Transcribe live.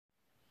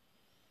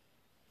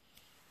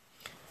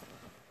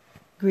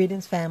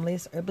Greetings,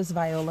 families. Herbalist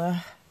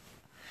Viola.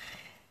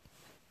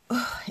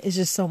 It's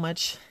just so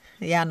much.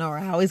 Yeah, I know.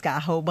 I always got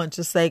a whole bunch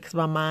to say because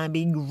my mind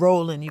be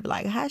rolling. You be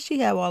like, how she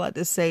have all that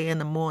to say in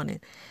the morning?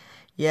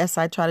 Yes,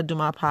 I try to do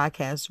my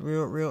podcast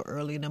real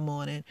early in the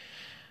morning.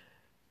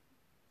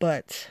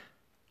 But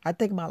I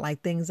think about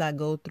like things I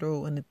go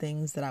through and the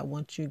things that I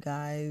want you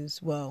guys,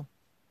 well,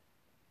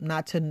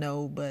 not to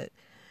know, but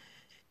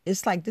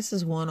it's like this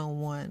is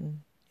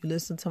one-on-one. You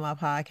listen to my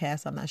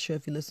podcast. I'm not sure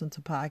if you listen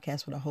to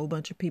podcasts with a whole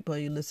bunch of people or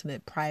you listen to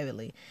it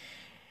privately.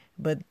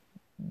 But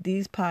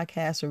these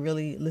podcasts are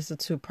really listened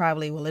to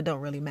privately. Well, it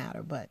don't really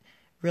matter, but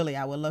really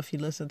I would love if you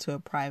listen to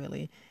it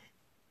privately.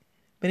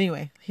 But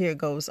anyway, here it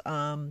goes.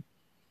 I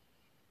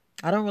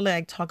don't really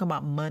like talking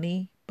about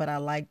money, but I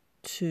like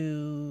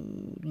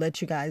to let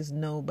you guys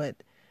know, but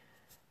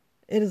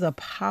it is a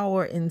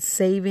power in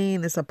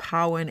saving. It's a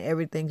power in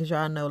everything because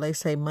y'all know they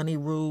say money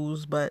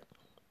rules, but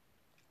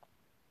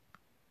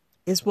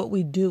it's what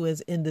we do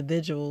as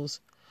individuals.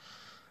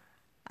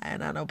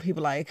 And I know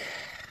people like,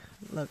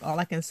 look, all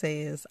I can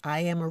say is I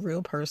am a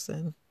real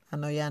person. I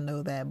know y'all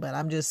know that, but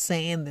I'm just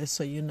saying this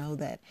so you know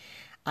that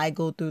I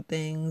go through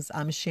things.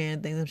 I'm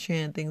sharing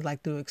things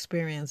like through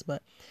experience,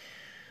 but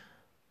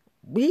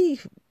we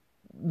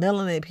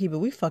melanated people,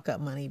 we fuck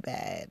up money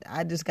bad.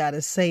 I just got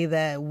to say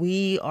that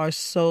we are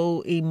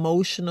so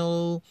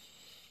emotional.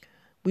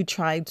 We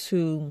try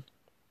to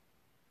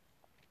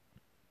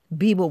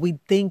be what we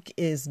think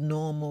is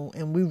normal,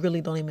 and we really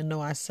don't even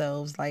know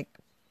ourselves, like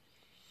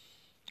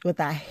with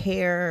our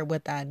hair,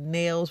 with our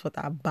nails, with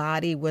our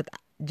body, with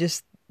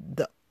just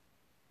the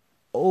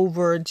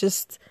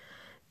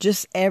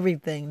just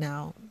everything.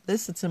 Now,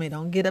 listen to me.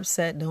 Don't get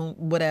upset. Don't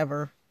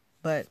whatever.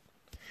 But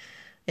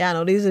yeah, I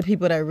know these are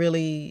people that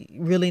really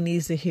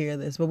needs to hear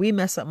this. But we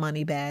mess up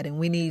money bad, and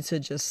we need to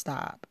just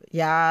stop.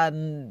 Yeah,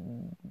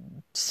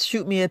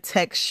 shoot me a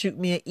text, shoot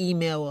me an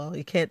email. Well,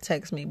 you can't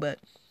text me, but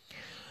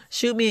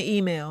shoot me an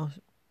email.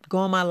 Go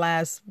on my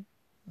last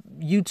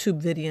YouTube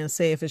video and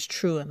say if it's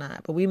true or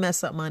not. But we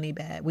mess up money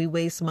bad. We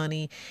waste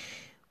money.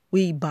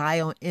 We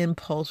buy on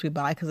impulse. We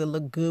buy because it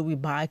look good. We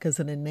buy because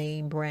of the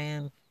name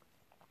brand.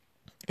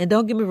 And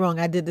don't get me wrong,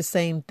 I did the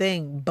same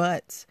thing,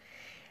 but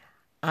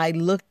I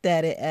looked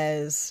at it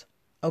as,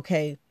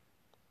 okay,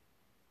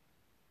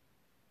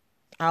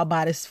 I'll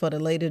buy this for the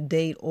later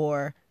date,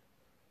 or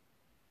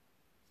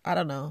I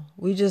don't know.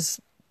 We just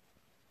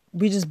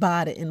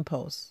buy the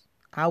impulse.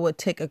 I would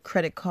take a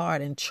credit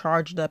card and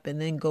charge it up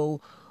and then go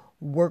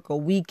work a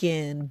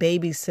weekend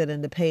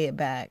babysitting to pay it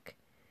back.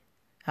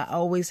 I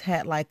always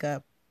had like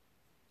a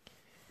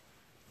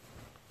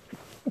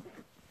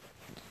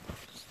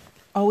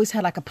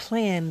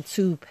plan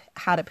to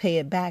how to pay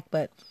it back,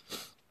 but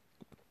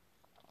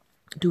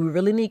do we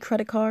really need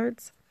credit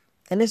cards?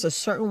 And it's a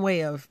certain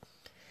way of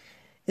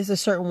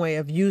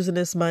using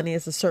this money.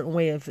 It's a certain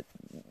way of,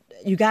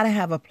 you got to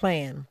have a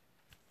plan.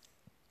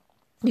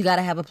 You got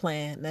to have a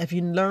plan. Now, if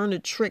you learn the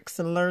tricks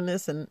and learn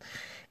this and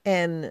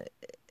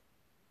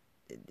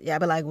yeah, I'd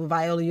be like, well,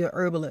 Viola, you're a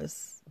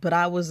herbalist. But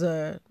I was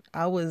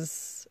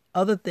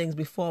other things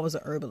before I was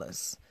a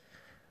herbalist.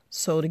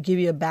 So to give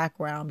you a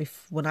background,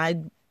 when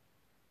I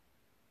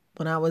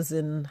was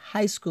in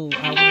high school,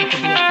 I wanted to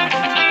be a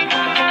financial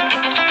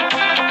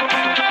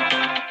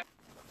advisor.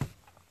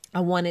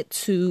 I wanted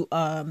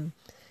to,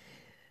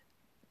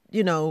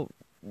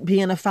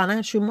 be in a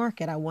financial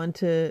market. I wanted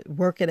to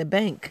work at a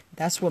bank.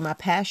 That's where my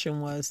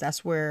passion was.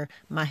 That's where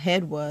my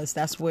head was.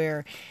 That's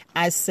where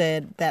I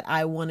said that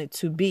I wanted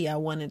to be. I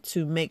wanted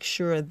to make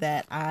sure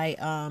that I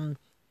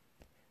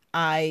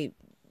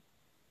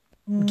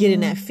get in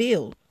that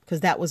field,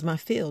 because that was my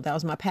field. That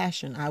was my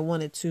passion. I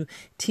wanted to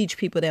teach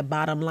people their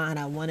bottom line.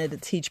 I wanted to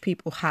teach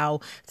people how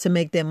to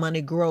make their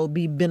money grow,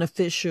 be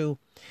beneficial.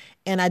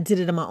 And I did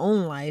it in my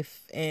own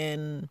life.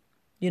 And,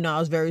 I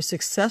was very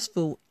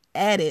successful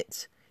at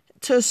it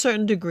to a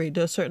certain degree.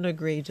 Just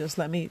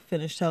let me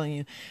finish telling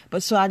you.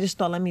 But so I just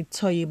thought, let me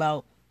tell you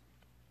about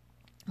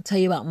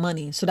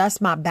money. So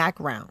that's my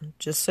background.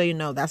 Just so you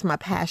know, that's my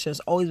passion. It's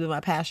always been my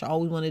passion. I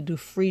always want to do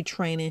free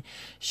training,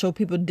 show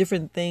people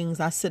different things.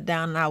 I sit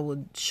down and I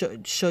would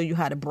show you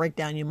how to break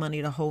down your money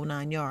the whole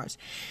 9 yards.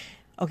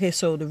 Okay,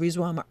 so the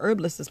reason why I'm a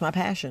herbalist is my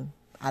passion.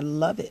 I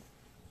love it.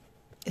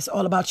 It's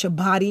all about your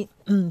body,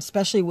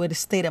 especially where the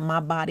state of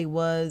my body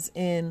was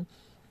in.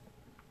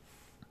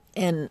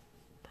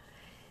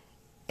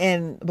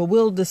 But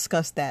we'll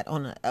discuss that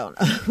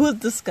we'll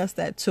discuss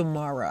that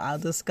tomorrow. I'll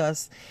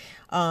discuss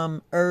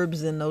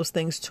herbs and those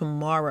things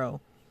tomorrow.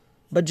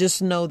 But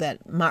just know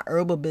that my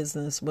herbal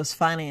business was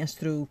financed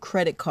through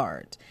credit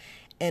cards,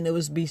 and it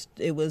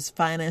was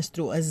financed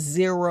through a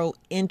 0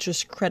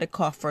 interest credit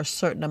card for a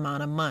certain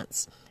amount of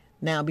months.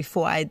 Now,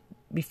 before I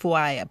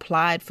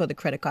applied for the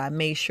credit card, I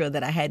made sure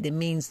that I had the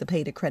means to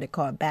pay the credit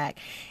card back,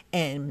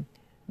 and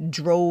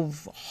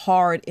drove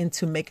hard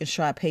into making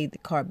sure I paid the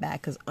card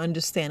back, because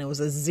understand it was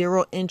a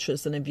 0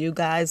 interest. And if you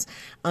guys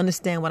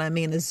understand what I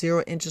mean, a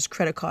 0 interest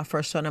credit card for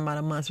a certain amount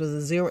of months was a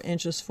 0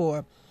 interest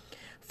for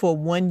for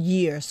 1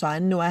 year. So I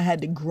knew I had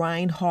to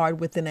grind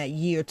hard within that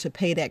year to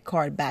pay that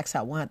card back. So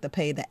I won't have to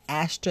pay the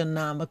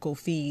astronomical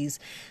fees,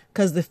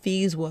 because the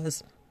fees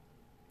was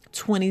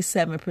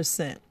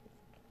 27%.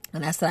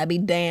 And I said, I'd be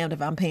damned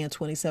if I'm paying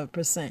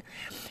 27%.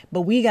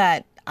 But we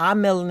got our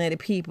melanated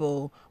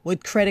people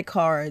with credit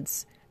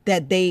cards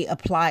that they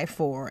apply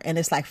for, and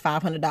it's like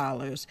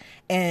 $500,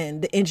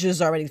 and the interest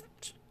is already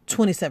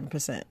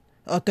 27%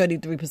 or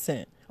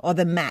 33%, or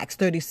the max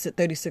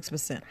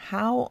 36%.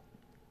 How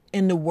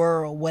in the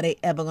world were they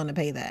ever going to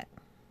pay that?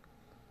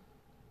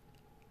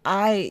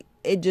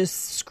 It just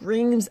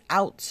screams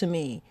out to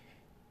me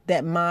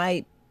that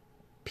my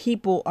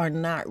people are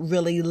not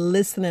really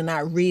listening,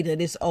 not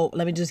reading. It's, oh,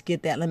 let me just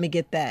get that. Let me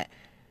get that.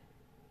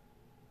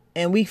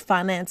 And we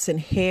financing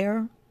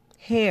hair.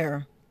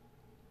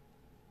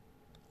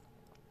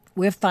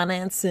 We're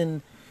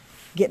financing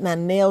getting our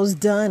nails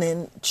done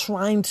and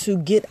trying to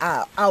get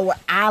our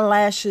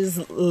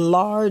eyelashes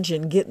large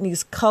and getting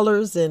these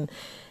colors. And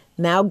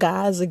now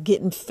guys are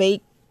getting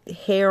fake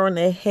hair on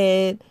their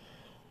head.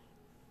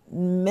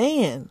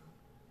 Man,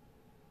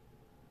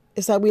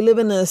 it's like we live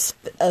in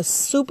a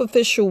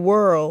superficial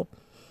world,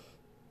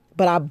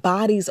 but our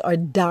bodies are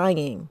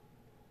dying.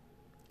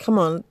 Come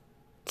on,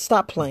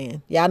 stop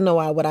playing. Y'all know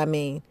what I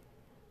mean.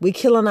 We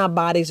killing our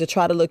bodies to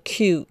try to look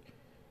cute.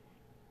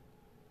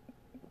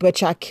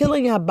 But y'all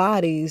killing your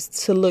bodies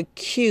to look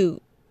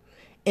cute.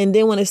 And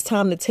then when it's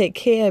time to take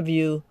care of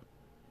you,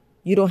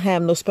 you don't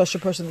have no special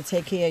person to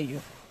take care of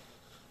you.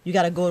 You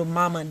got to go to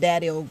mama and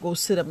daddy, or go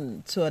sit up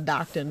to a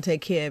doctor and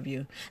take care of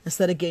you,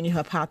 instead of getting your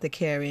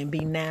apothecary and be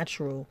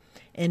natural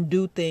and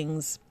do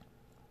things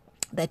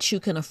that you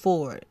can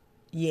afford.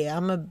 Yeah,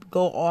 I'm going to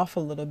go off a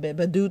little bit,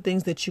 but do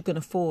things that you can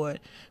afford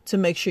to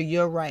make sure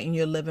you're right and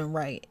you're living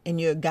right and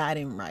you're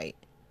guiding right.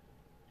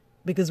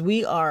 Because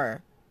we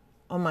are,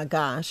 oh my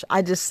gosh,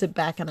 I just sit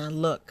back and I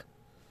look.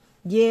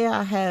 Yeah,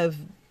 I have,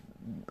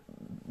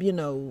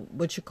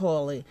 what you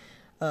call it,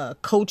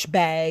 Coach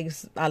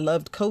bags. I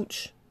loved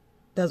Coach.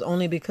 That's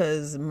only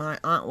because my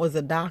aunt was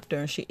a doctor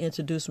and she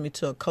introduced me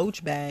to a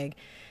Coach bag.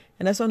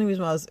 And that's the only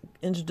reason why I was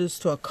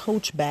introduced to a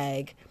Coach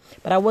bag.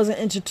 But I wasn't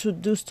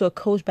introduced to a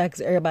Coach bag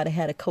because everybody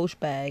had a Coach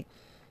bag.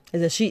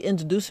 Is that she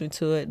introduced me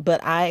to it.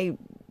 But I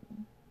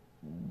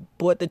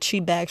bought the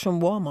cheap bags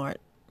from Walmart.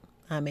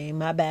 I mean,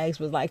 my bags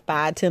was like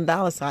 $5,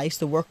 $10. So I used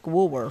to work at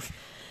Woolworth.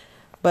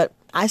 But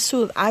I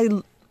saw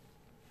the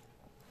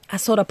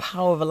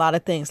power of a lot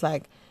of things,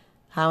 like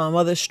how my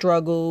mother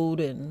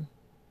struggled and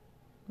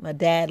my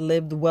dad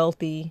lived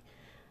wealthy.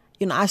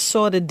 I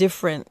saw the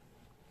different,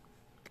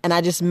 and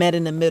I just met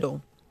in the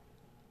middle.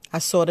 I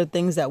saw the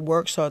things that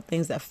worked, saw the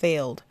things that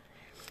failed.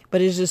 But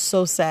it's just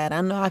so sad.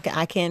 I know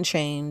I can't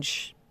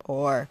change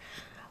or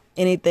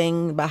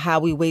anything about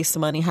how we waste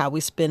money, how we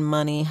spend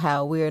money,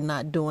 how we're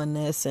not doing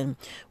this, and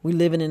we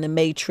living in the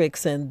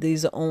matrix, and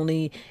these are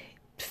only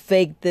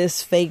fake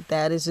this, fake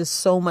that. It's just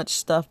so much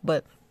stuff.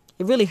 But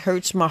it really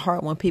hurts my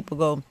heart when people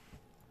go,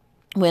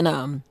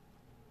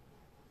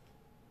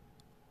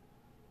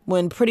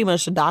 when pretty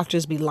much the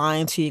doctors be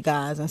lying to you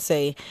guys and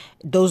say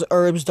those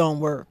herbs don't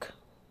work.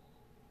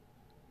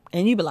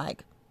 And you be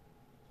like,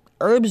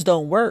 herbs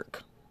don't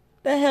work?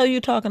 The hell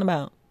you talking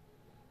about?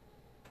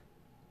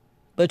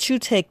 But you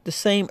take the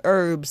same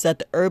herbs that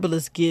the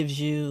herbalist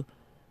gives you,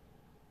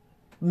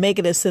 make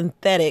it a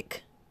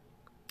synthetic,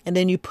 and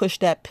then you push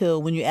that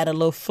pill when you add a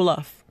little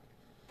fluff.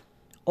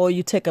 Or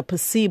you take a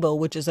placebo,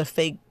 which is a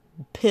fake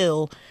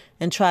pill,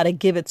 and try to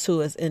give it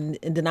to us, and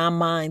then our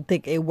mind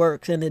think it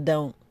works and it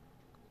don't.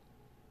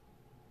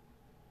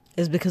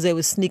 It's because they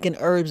were sneaking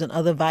herbs and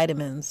other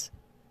vitamins.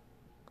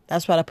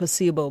 That's why the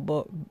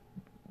placebo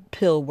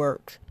pill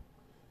worked.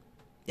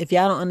 If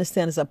y'all don't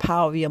understand, it's a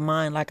power of your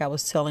mind, like I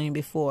was telling you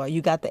before. You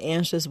got the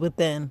answers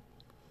within.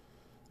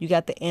 You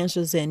got the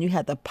answers in. You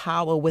have the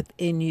power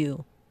within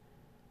you.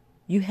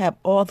 You have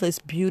all this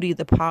beauty,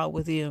 the power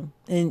within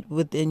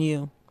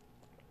you.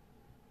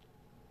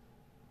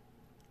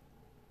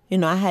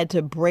 I had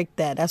to break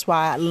that. That's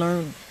why I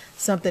learned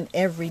something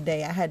every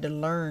day. I had to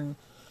learn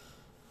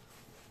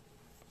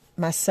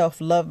myself,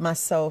 love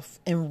myself,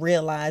 and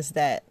realize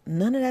that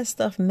none of that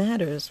stuff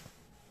matters.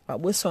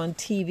 What's on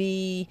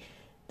TV,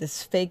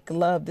 this fake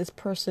love, this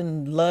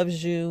person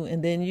loves you,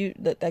 and then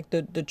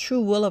the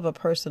true will of a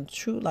person,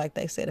 true, like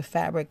they say, the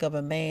fabric of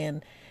a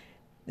man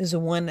is the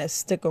one that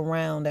stick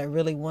around, that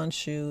really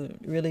wants you,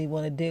 really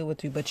want to deal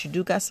with you. But you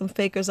do got some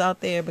fakers out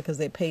there because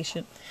they're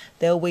patient.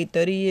 They'll wait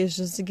 30 years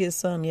just to get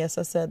some. Yes,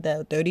 I said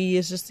that. 30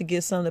 years just to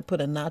get some, to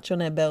put a notch on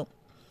their belt.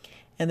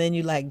 And then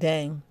you like,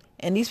 dang.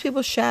 And these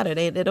people shatter.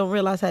 They don't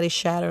realize how they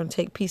shatter and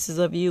take pieces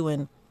of you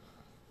and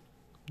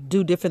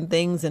do different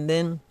things. And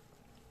then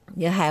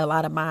you have a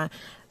lot of my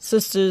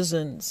sisters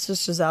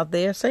out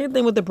there. Same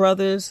thing with the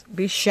brothers.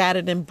 Be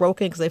shattered and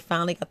broken because they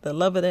finally got the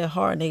love of their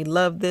heart and they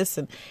love this.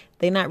 And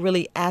they're not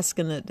really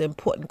asking the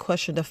important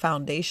question, the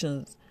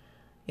foundations.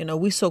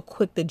 We so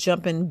quick to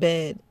jump in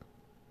bed.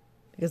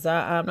 Because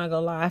I'm not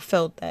going to lie. I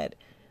felt that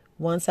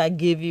once I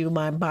give you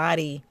my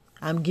body,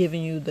 I'm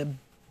giving you the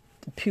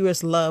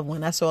purest love.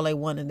 When that's all they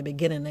want in the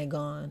beginning, they're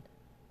gone.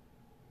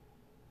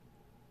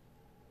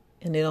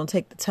 And they don't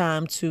take the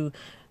time to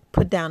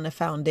put down the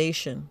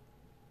foundation.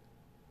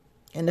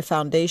 And the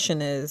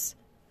foundation is,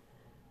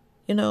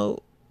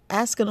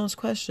 asking those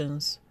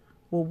questions.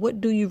 Well, what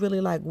do you really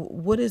like?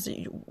 What is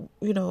it,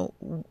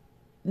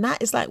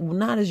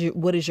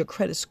 what is your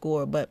credit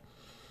score, but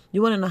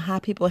you want to know how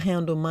people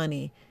handle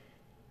money.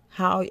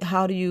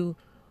 How do you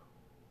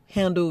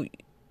handle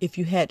if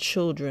you had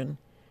children?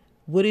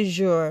 What is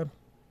your,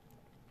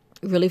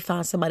 really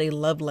find somebody's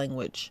love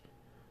language?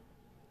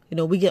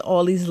 We get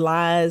all these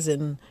lies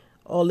and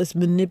all this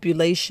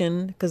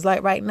manipulation, because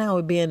like right now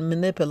we're being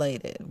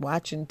manipulated,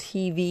 watching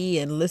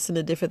TV and listening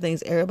to different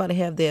things. Everybody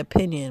have their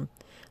opinion.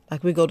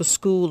 Like we go to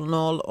school and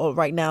all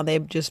right now they're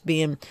just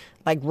being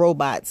like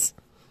robots.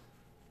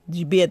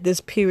 You be at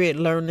this period,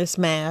 learn this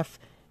math,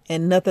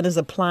 and nothing is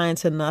applying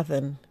to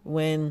nothing.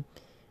 When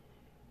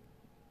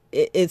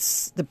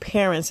it's the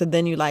parents, and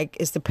then you like,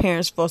 it's the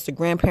parents' fault, it's the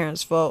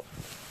grandparents' fault.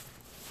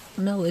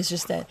 No, it's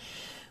just that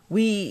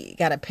we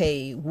got to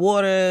pay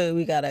water,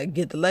 we got to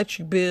get the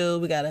electric bill,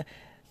 we got to,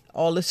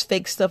 all this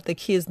fake stuff that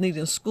kids need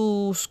in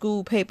school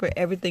paper,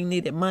 everything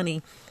needed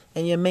money.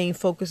 And your main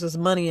focus is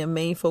money, your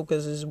main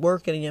focus is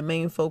working, and your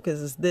main focus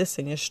is this,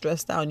 and you're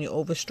stressed out and you're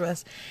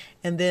overstressed.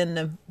 And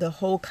then the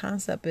whole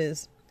concept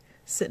is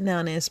sitting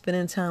down there and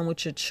spending time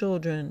with your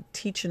children,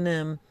 teaching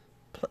them,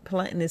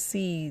 planting the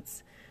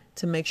seeds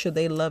to make sure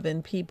they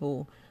loving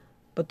people.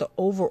 But the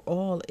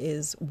overall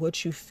is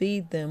what you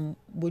feed them,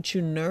 what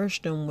you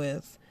nourish them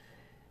with,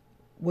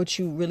 what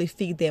you really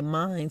feed their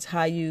minds,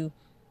 how you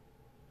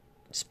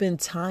spend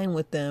time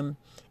with them,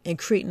 and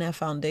creating that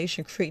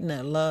foundation, creating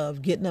that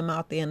love, getting them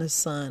out there in the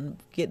sun,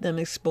 getting them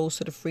exposed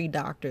to the free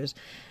doctors,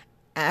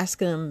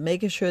 asking them,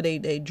 making sure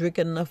they drink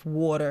enough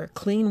water,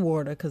 clean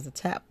water, because the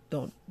tap,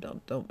 don't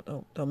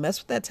mess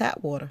with that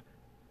tap water.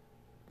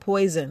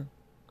 Poison.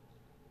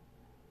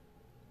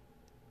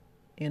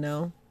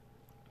 Do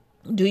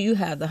you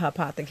have the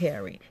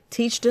apothecary?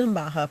 Teach them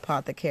about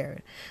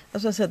apothecary.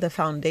 That's what I said, the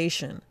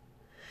foundation.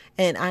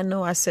 And I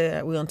know I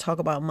said we're going to talk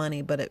about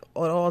money, but it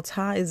all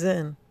ties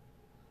in.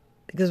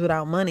 Because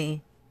without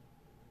money,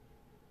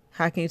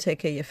 how can you take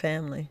care of your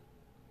family?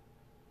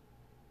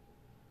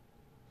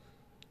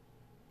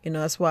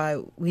 That's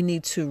why we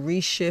need to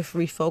reshift,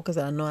 refocus.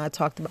 And I know I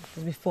talked about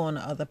this before on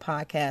the other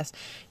podcast.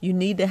 You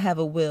need to have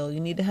a will.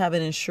 You need to have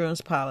an insurance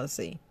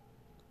policy.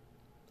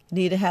 You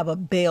need to have a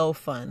bail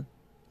fund.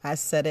 I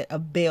said it, a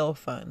bail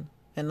fund.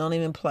 And don't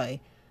even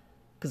play.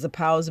 Because the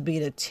powers be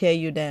to tear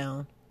you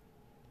down.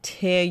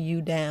 Tear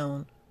you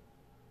down.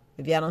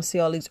 If y'all don't see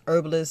all these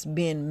herbalists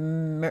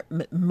being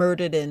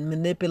murdered and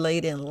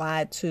manipulated and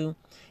lied to.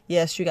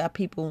 Yes, you got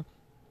people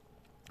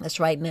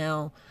that's right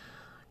now,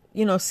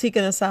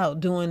 seeking us out,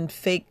 doing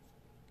fake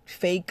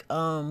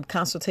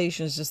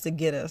consultations just to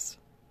get us.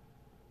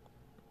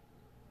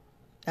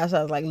 That's why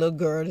I was like, look,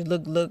 girl,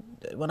 look.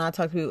 When I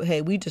talk to people,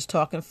 hey, we just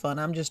talking fun.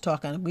 I'm just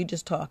talking. We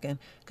just talking.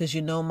 Because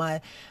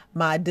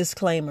my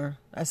disclaimer.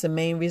 That's the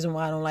main reason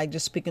why I don't like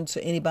just speaking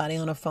to anybody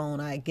on the phone.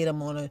 I get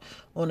them on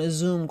a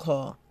Zoom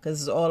call.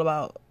 Because it's all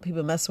about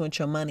people messing with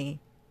your money.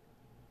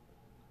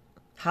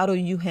 How do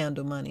you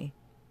handle money?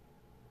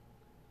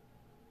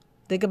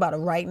 Think about it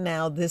right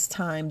now, this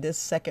time, this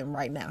second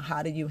right now.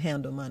 How do you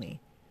handle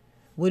money?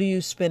 What are you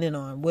spending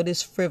on? What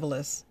is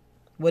frivolous?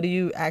 What are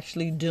you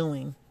actually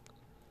doing?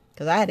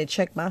 Because I had to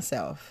check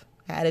myself.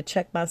 I had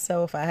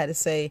to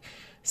say,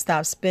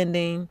 stop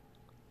spending.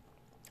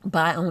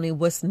 Buy only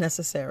what's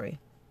necessary.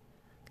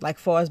 Like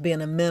far as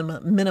being a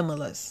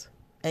minimalist.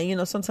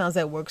 And, sometimes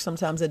that works,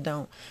 sometimes it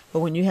don't.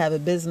 But when you have a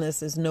business,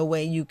 there's no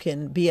way you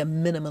can be a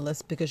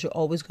minimalist, because you're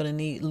always going to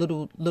need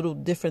little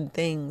different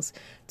things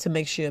to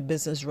make sure your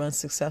business runs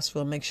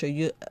successful, make sure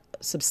you're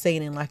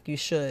sustaining like you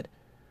should.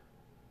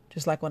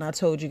 Just like when I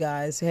told you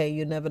guys, hey,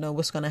 you never know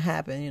what's going to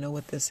happen,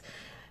 with this.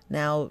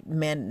 Now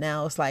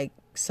it's like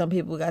some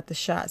people got the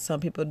shot,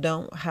 some people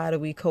don't. How do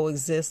we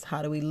coexist?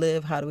 How do we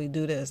live? How do we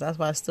do this? That's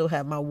why I still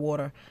have my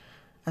water.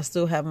 I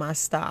still have my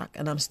stock,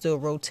 and I'm still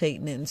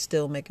rotating it and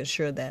still making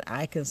sure that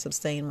I can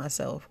sustain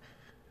myself.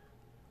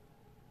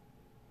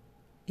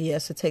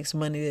 Yes, it takes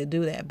money to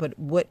do that, but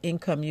what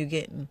income you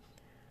getting?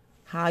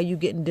 How you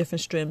getting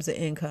different streams of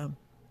income?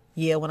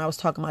 Yeah, when I was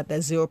talking about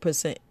that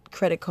 0%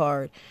 credit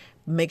card,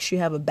 make sure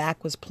you have a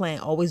backwards plan.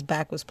 Always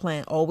backwards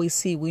plan. Always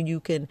see when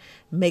you can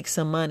make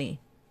some money.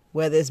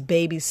 Whether it's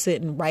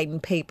babysitting, writing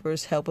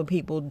papers, helping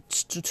people,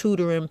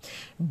 tutoring,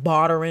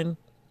 bartering.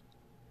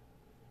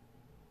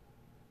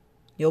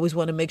 You always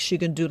want to make sure you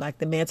can do, like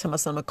the man telling my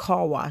son, a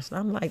car wash. And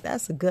I'm like,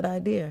 that's a good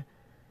idea.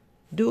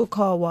 Do a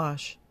car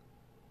wash.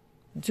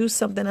 Do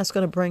something that's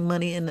going to bring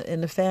money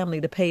in the family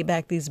to pay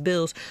back these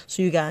bills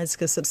so you guys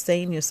can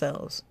sustain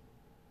yourselves.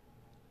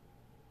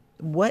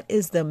 What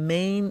is the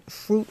main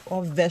fruit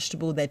or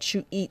vegetable that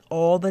you eat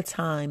all the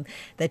time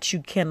that you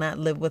cannot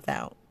live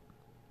without?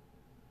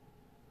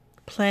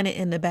 Plant it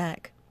in the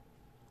back.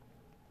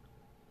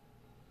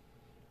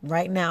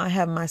 Right now I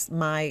have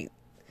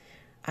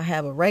I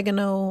have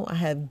oregano, I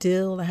have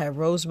dill, I have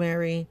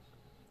rosemary.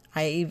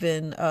 I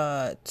even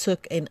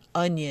took an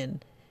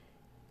onion.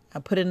 I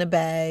put it in a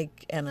bag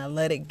and I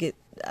let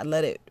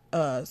it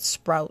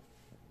sprout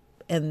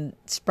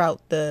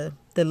the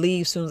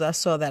leaves. As soon as I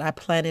saw that, I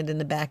planted in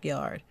the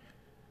backyard.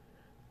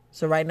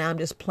 So right now I'm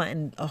just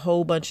planting a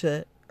whole bunch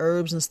of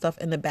herbs and stuff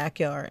in the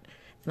backyard,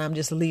 and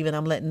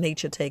I'm letting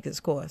nature take its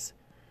course.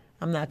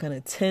 I'm not going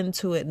to tend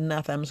to it,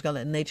 nothing. I'm just going to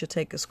let nature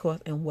take its course,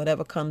 and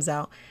whatever comes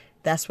out,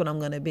 that's what I'm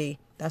going to be.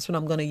 That's what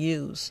I'm going to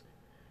use.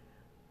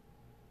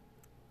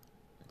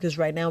 Because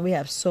right now we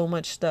have so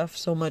much stuff,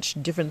 so much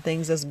different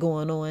things that's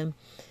going on.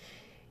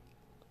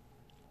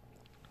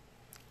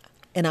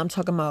 And I'm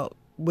talking about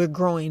we're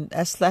growing.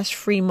 That's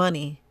free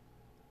money,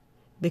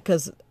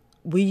 because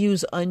we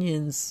use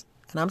onions,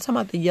 and I'm talking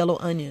about the yellow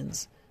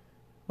onions.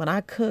 When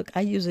I cook,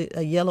 I use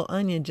a yellow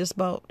onion just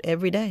about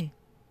every day.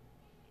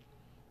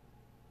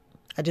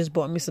 I just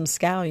bought me some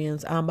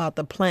scallions. I'm about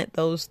to plant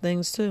those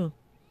things too.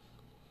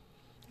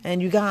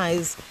 And you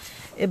guys,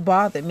 it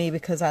bothered me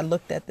because I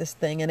looked at this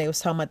thing and they was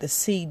talking about the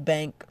seed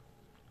bank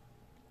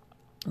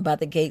by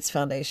the Gates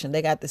Foundation.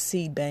 They got the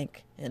seed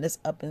bank, and it's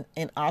up in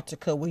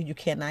Antarctica where you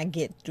cannot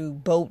get through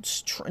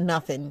boats,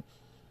 nothing.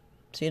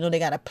 So, they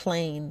got a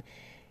plane,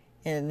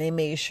 and they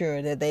made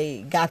sure that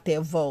they got their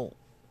vote.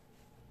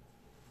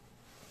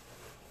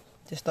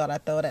 Just thought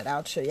I'd throw that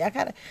out to you.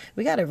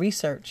 We gotta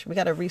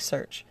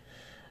research.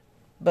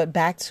 But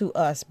back to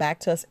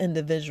us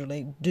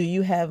individually. Do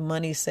you have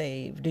money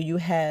saved? Do you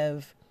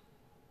have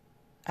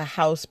a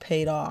house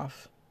paid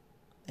off?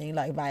 And you're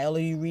like, Viola,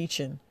 you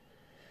reaching?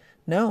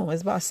 No,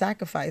 it's about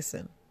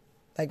sacrificing.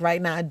 Like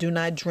right now, I do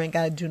not drink.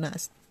 I do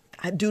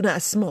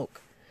not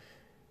smoke.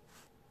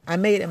 I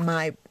made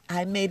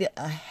it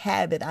a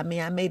habit. I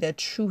made a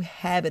true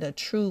habit, a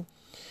true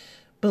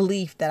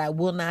belief that I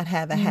will not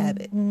have a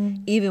habit.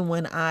 Even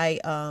when I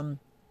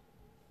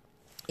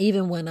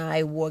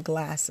wore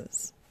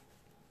glasses,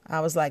 I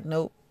was like,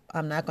 nope,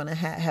 I'm not going to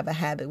have a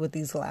habit with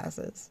these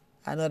glasses.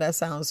 I know that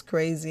sounds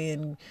crazy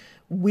and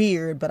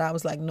weird, but I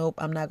was like, nope,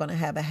 I'm not going to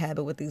have a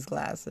habit with these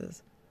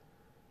glasses.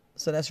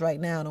 So that's right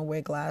now, I don't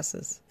wear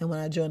glasses. And when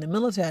I joined the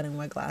military, I didn't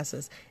wear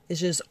glasses. It's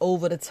just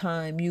over the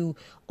time you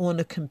on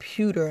the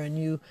computer and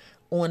you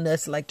on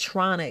this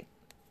electronic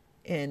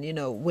and,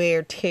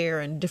 wear,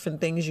 tear and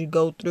different things you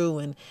go through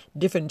and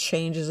different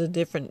changes of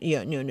different,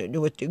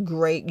 with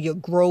your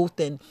growth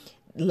and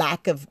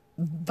lack of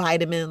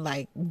vitamin,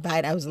 I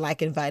was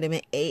lacking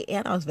vitamin A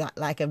and I was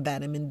lacking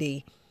vitamin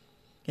D.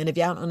 And if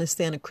y'all don't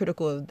understand the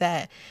critical of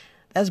that,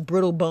 that's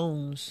brittle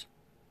bones.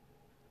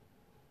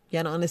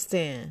 Y'all don't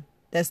understand.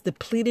 That's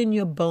depleting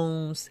your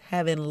bones,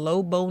 having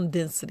low bone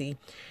density.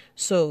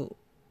 So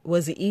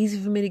was it easy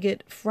for me to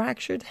get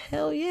fractured?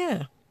 Hell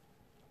yeah.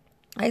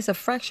 I used to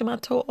fracture my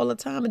toe all the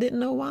time. I didn't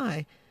know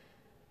why.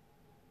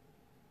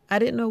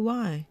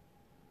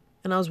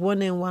 And I was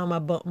wondering why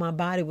my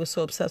body was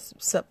so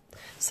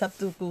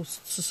susceptible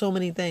to so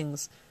many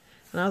things.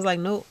 And I was like,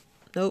 nope,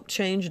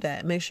 change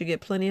that. Make sure you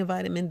get plenty of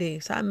vitamin D.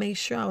 So I made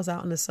sure I was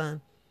out in the sun.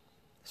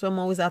 So I'm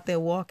always out there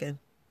walking.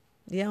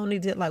 Yeah, I only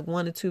did like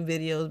 1 or 2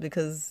 videos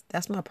because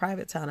that's my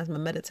private time. That's my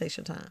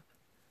meditation time.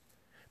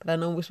 But I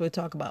know we're supposed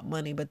to talk about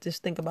money, but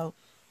just think about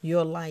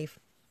your life.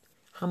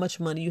 How much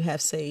money you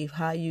have saved.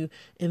 How you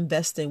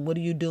investing. What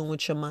are you doing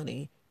with your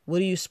money?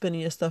 What are you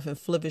spending your stuff in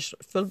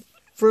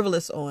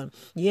frivolous on?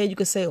 Yeah, you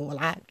could say, well,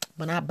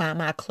 when I buy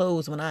my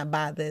clothes, when I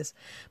buy this.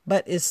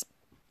 But it's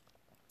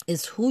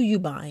who you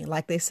buying.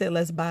 Like they said,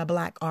 let's buy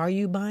black. Are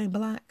you buying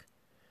black?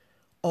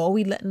 Are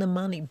we letting the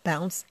money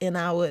bounce in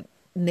our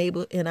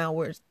in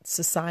our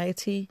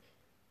society?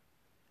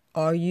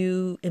 Are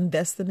you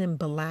investing in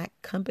black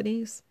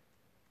companies?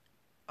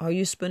 Are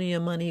you spending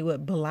your money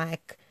with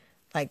black,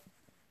 like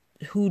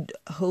who,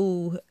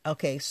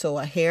 okay, so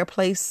a hair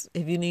place,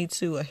 if you need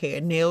to, a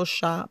hair nail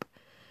shop.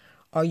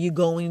 Are you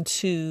going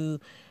to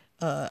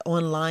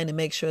online and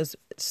make sure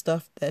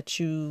stuff that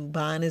you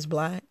buying is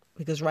black?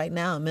 Because right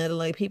now,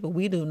 middle-aged people,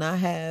 we do not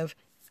have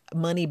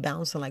money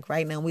bouncing. Like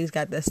right now, we just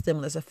got that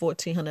stimulus of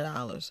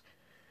 $1,400.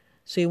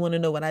 So you want to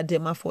know what I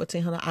did? My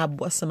 $1,400, I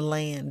bought some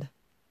land.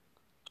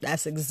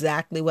 That's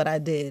exactly what I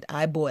did.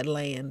 I bought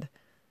land.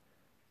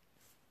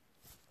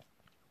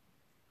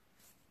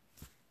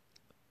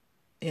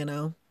 I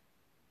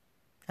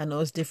know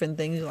it's different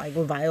things. Like,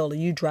 well, Viola,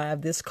 you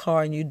drive this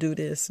car and you do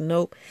this.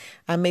 Nope.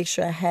 I make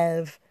sure I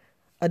have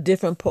a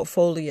different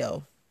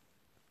portfolio.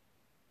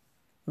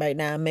 Right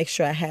now, I make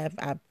sure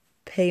I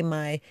pay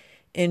my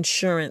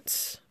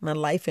insurance, my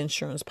life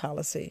insurance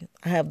policy.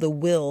 I have the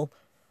will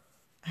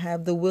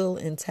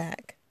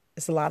intact.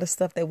 It's a lot of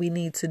stuff that we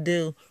need to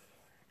do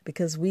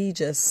because we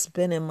just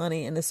spending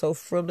money and it's so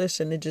frivolous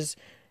and it's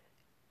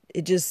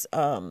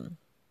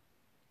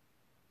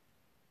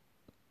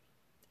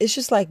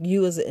just like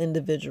you as an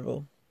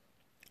individual.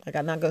 Like,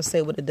 I'm not going to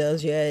say what it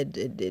does. Yeah,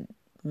 it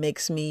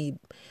makes me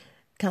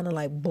kind of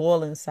like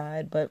boil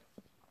inside, but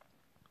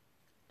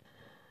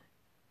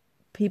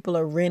people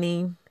are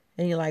renting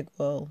and you're like,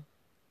 well,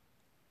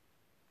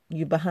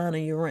 you're behind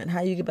on your rent.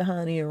 How you get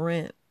behind on your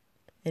rent?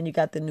 And you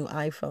got the new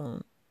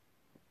iPhone.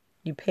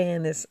 You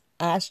paying this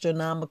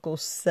astronomical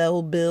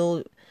cell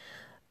bill.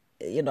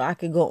 I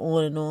could go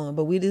on and on,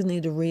 but we just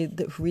need to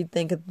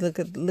rethink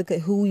it. Look at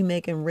who we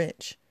making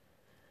rich.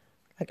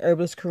 Like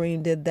Herbalist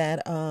Kareem did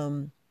that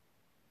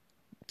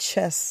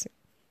chess,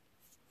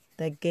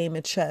 that game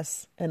of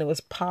chess, and it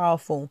was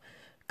powerful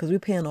because we're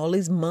paying all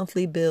these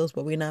monthly bills,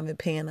 but we're not even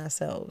paying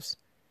ourselves.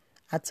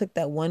 I took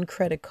that one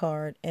credit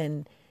card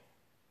and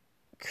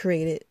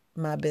created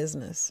my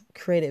business,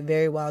 created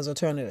Very Wise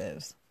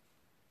Alternatives.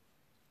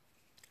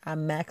 I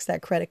maxed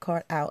that credit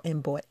card out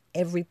and bought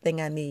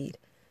everything I need.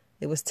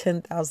 It was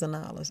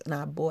 $10,000 and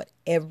I bought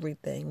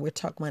everything. We're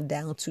talking about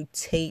down to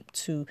tape,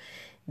 to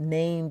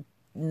name,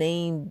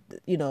 labels,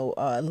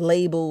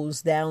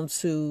 down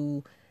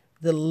to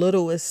the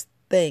littlest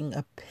thing,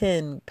 a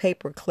pen,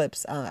 paper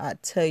clips. I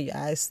tell you,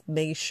 I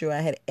made sure I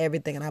had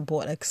everything, and I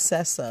bought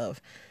excessive.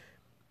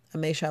 I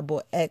made sure I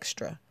bought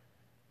extra.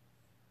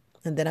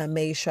 And then I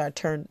made sure I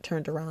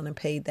turned around and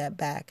paid that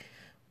back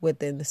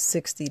within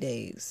 60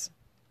 days.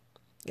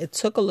 It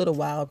took a little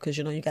while because,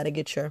 you got to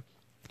get your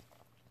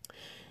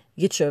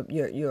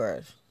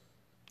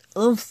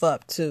oomph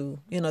up to,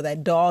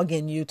 that dog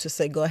in you to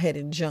say, go ahead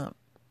and jump.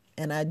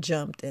 And I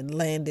jumped and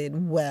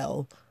landed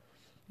well.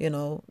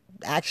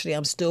 Actually,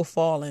 I'm still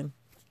falling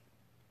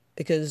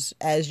because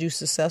as you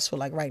successful,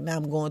 like right now,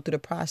 I'm going through the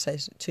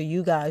process. To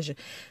you guys,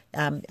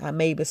 I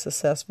may be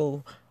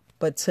successful,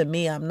 but to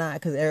me, I'm not,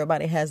 because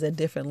everybody has their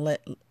different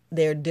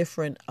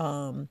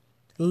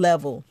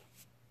level.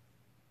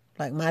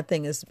 Like my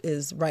thing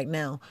is right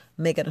now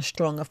making a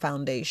stronger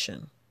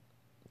foundation.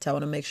 So I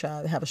want to make sure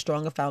I have a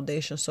stronger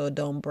foundation so it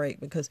don't break.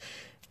 Because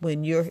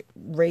when you're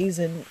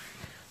raising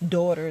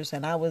daughters,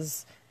 and I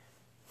was,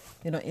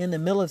 in the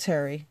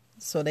military,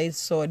 so they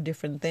saw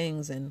different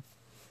things, and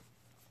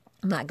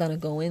I'm not gonna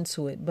go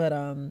into it, but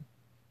I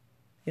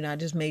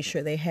just made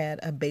sure they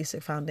had a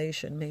basic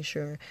foundation, made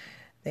sure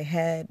they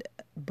had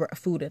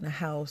food in the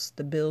house,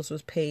 the bills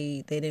was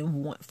paid, they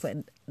didn't want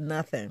for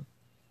nothing.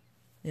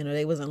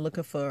 They wasn't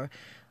looking for,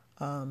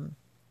 I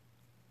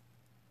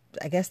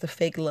guess, the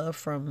fake love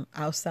from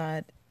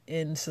outside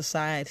in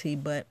society,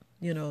 but,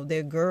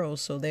 they're girls,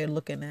 so they're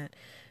looking at,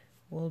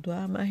 well,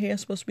 my hair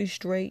supposed to be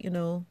straight,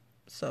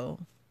 So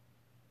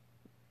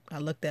I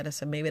looked at it and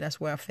said, maybe that's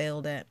where I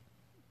failed at.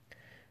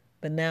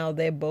 But now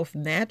they're both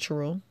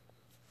natural.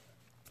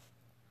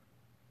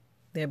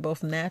 I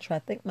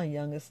think my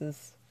youngest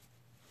is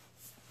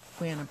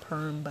wearing a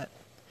perm, but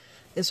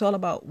it's all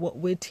about what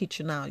we're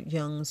teaching our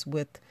youngs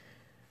with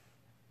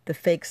the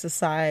fake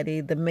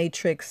society, the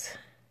matrix.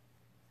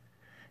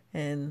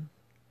 And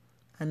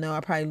I know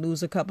I probably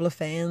lose a couple of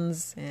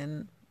fans,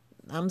 and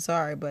I'm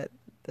sorry, but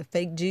the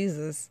fake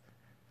Jesus,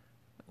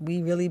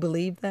 we really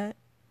believe that.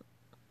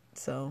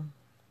 So,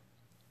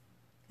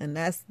 and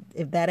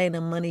if that ain't a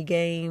money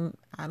game,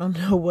 I don't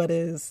know what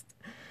is.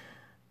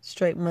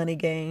 Straight money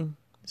game.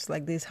 It's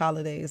like these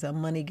holidays, a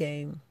money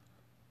game.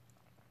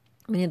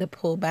 We need to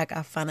pull back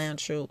our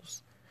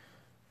financials.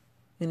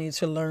 We need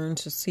to learn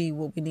to see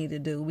what we need to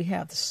do. We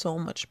have so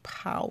much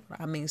power.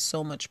 I mean,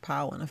 so much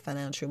power in the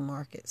financial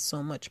market.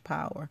 So much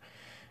power.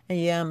 And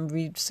yeah,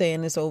 I'm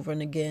saying this over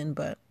and again,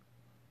 but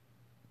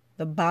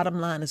the bottom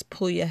line is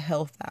pull your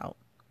health out.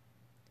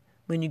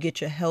 When you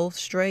get your health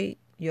straight,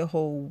 your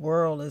whole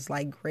world is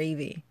like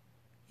gravy.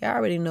 You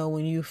already know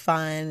when you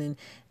fine and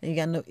you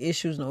got no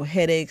issues, no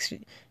headaches,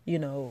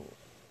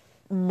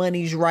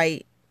 money's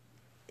right,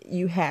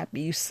 you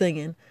happy, you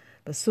singing.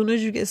 But as soon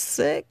as you get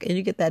sick and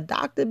you get that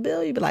doctor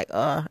bill, you be like,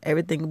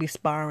 everything will be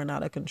spiraling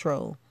out of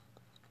control.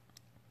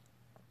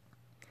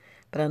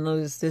 But I know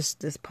this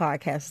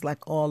podcast is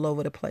like all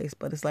over the place.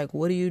 But it's like,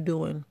 what are you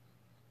doing?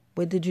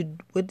 What did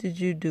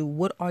you do?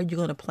 What are you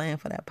going to plan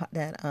for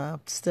that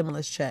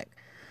stimulus check?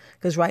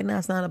 Because right now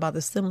it's not about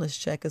the stimulus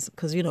check,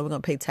 because we're going to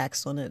pay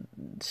tax on it.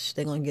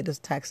 They're going to get us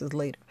taxes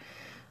later.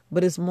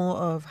 But it's more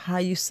of how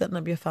you setting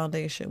up your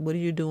foundation. What are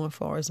you doing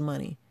for as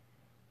money?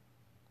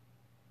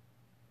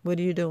 What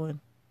are you doing?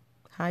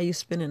 How are you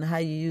spending? How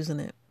are you using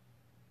it?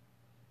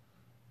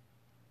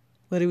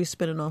 What are we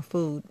spending on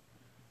food?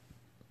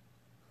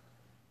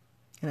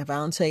 And if I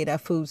don't tell you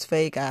that food's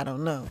fake, I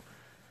don't know.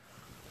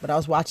 But I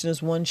was watching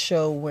this one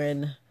show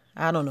when,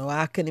 I don't know,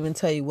 I couldn't even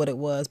tell you what it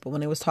was, but when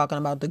they was talking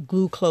about the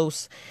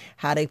glucose,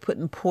 how they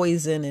putting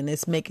poison and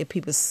it's making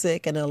people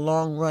sick, and in the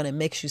long run it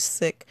makes you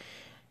sick,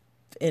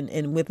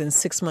 and within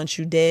 6 months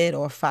you dead,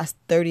 or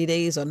 30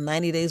 days or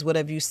 90 days,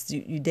 whatever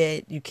you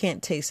dead, you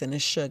can't taste it, and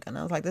it's sugar. And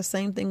I was like, the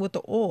same thing with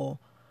the oil.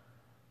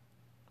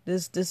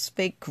 This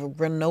fake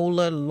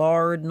granola,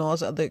 lard, and all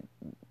this other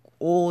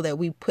oil that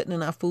we putting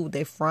in our food,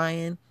 they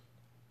frying.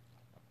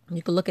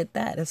 You can look at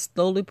that. It's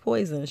slowly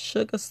poison.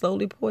 Sugar,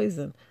 slowly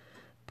poison.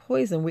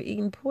 Poison. We're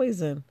eating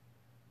poison.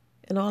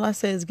 And all I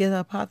say is get an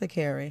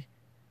apothecary.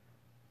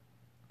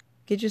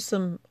 Get you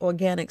some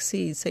organic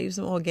seeds. Save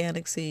some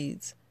organic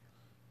seeds.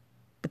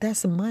 But that's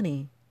some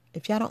money.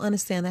 If y'all don't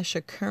understand, that's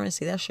your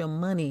currency. That's your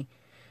money.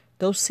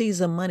 Those seeds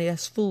are money.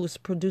 That's food. It's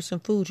producing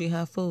food. You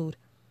have food.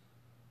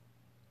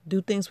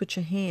 Do things with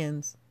your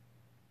hands.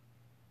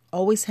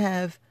 Always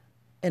have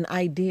an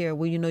idea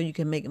where you know you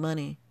can make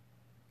money.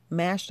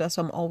 Master, that's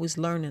what I'm always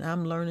learning.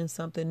 I'm learning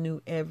something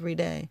new every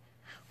day.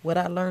 What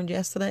I learned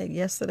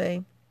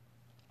yesterday,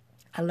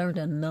 I learned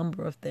a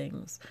number of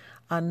things.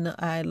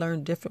 I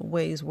learned different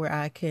ways where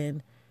I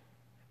can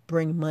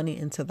bring money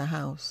into the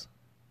house.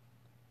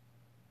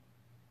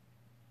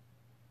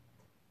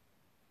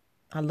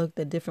 I looked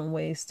at different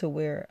ways to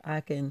where I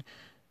can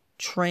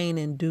train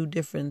and do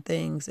different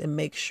things and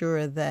make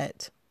sure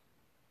that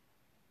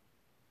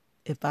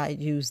if I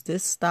use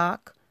this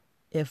stock,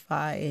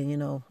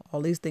 and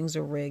all these things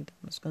are rigged,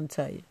 I'm just going to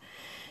tell you,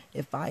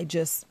 if I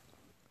just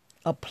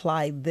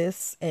apply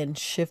this and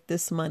shift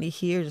this money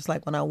here, just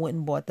like when I went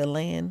and bought the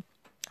land.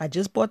 I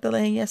just bought the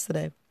land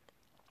yesterday.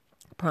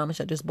 I promise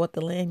you, I just bought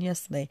the land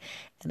yesterday.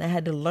 And I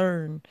had to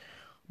learn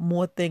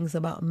more things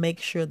about make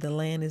sure the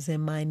land is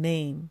in my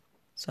name.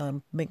 So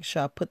I'm making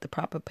sure I put the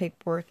proper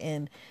paperwork.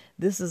 And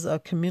this is a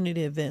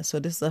community event. So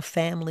this is a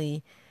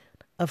family-owned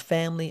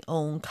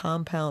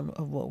compound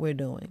of what we're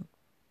doing.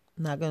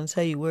 I'm not going to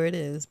tell you where it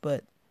is,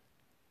 but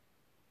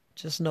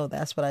just know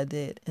that's what I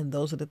did. And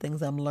those are the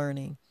things I'm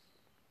learning.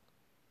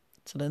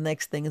 So the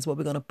next thing is what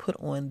we're going to put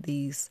on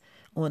this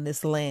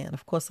land.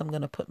 Of course, I'm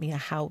going to put me a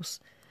house.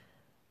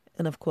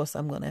 And of course,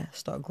 I'm going to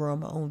start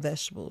growing my own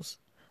vegetables.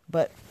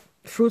 But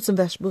fruits and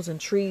vegetables and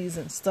trees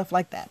and stuff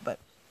like that. But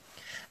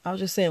I was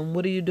just saying,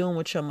 what are you doing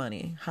with your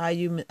money? How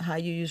you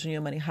using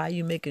your money? How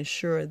you making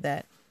sure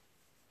that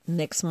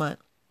next month,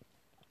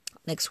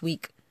 next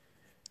week,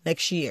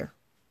 next year,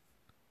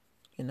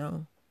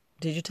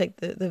 did you take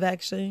the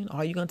vaccine?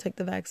 Are you going to take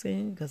the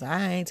vaccine? Because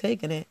I ain't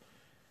taking it.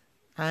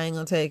 I ain't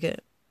going to take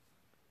it.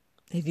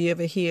 If you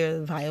ever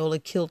hear Viola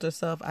killed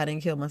herself, I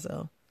didn't kill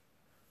myself.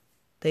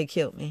 They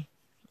killed me.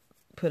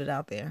 Put it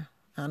out there.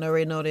 I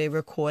already know they're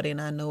recording.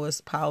 I know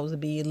it's powers to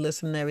be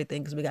listening to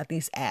everything because we got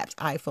these apps,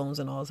 iPhones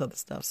and all this other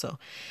stuff. So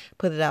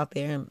put it out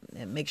there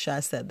and make sure I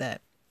said that.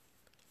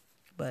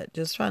 But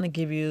just trying to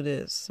give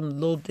you some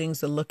little things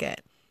to look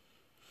at.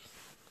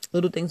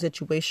 Little things that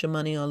you waste your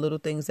money on. Little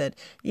things that,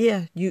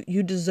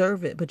 you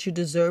deserve it. But you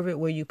deserve it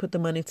where you put the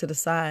money to the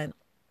side.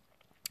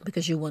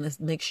 Because you want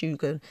to make sure you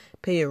can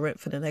pay your rent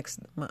for the next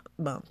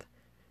month.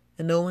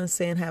 And no one's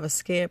saying have a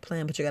scared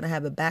plan, but you got to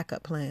have a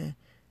backup plan.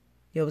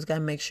 You always got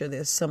to make sure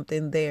there's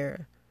something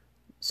there.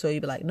 So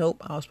you be like,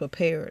 nope, I was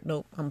prepared.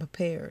 Nope, I'm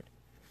prepared.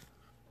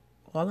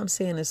 All I'm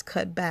saying is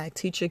cut back.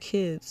 Teach your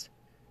kids.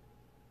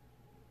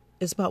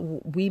 It's about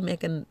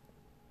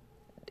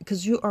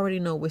because you already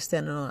know we're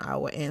standing on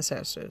our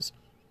ancestors.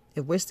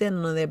 If we're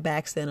standing on their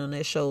back, standing on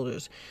their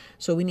shoulders.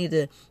 So we need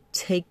to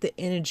take the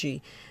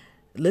energy.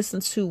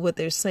 Listen to what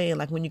they're saying.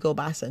 Like when you go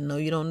by, say, no,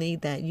 you don't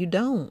need that. You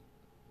don't.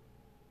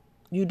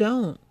 You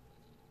don't.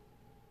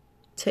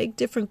 Take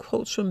different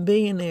quotes from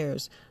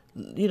billionaires.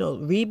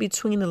 Read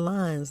between the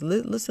lines.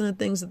 Listen to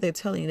things that they're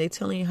telling you. They're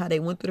telling you how they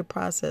went through the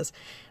process,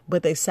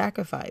 but they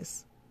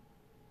sacrifice.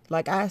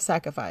 Like I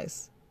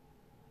sacrifice.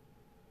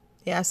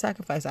 Yeah, I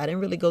sacrificed. I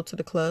didn't really go to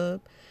the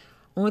club.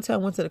 Only time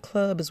I went to the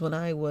club is when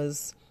I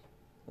was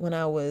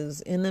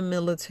in the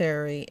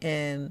military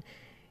and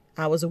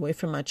I was away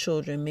from my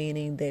children,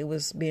 meaning they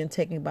was being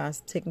taken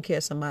care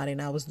of somebody,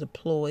 and I was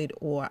deployed.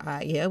 Or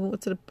we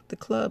went to the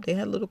club. They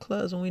had little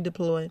clubs when we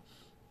deployed.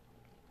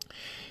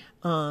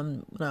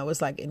 When I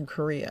was like in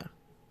Korea,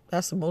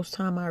 that's the most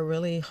time I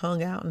really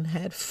hung out and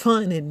had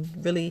fun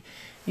and really,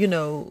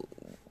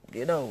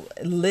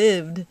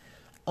 lived.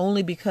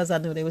 Only because I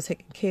knew they were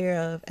taken care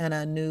of, and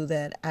I knew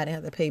that I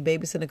didn't have to pay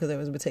babysitting because they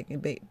was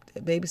taking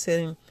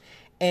babysitting,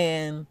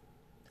 and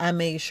I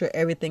made sure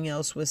everything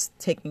else was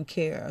taken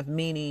care of,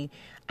 meaning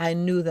I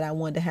knew that I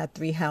wanted to have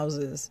 3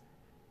 houses.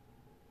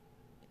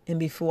 And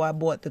before I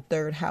bought the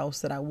third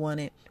house that I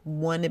wanted,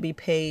 one to be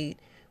paid,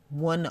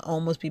 one to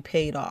almost be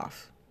paid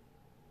off.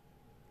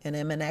 And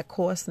I'm in that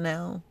course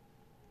now,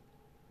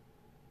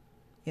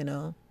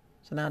 So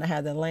now I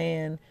have the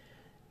land.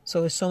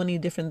 So there's so many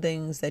different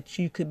things that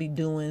you could be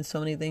doing,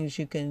 so many things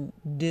you can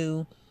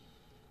do.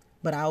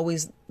 But I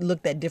always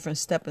looked at different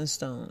stepping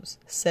stones.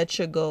 Set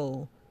your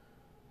goal.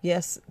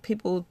 Yes,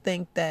 people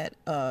think that,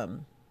 my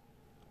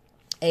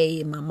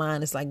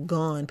mind is like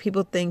gone.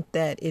 People think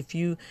that if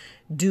you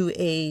do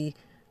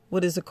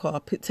what is it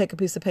called? Take a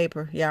piece of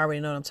paper. Yeah, I already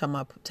know what I'm talking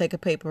about. Take a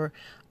paper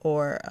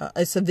or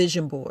it's a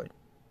vision board.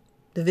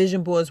 The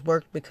vision boards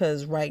work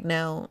because right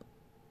now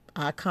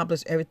I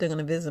accomplished everything on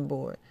the vision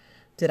board.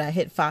 Did I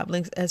hit 5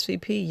 links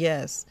SVP?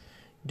 Yes.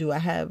 Do I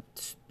have,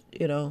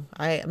 I'm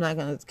not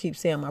going to keep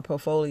saying my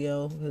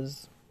portfolio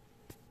because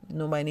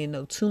nobody need to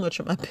know too much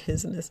of my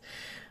business.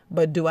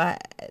 But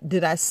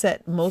did I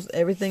set most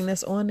everything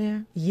that's on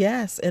there?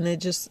 Yes. And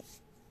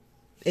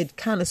it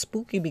kind of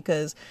spooky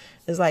because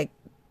it's like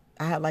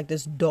I have like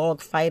this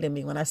dog fighting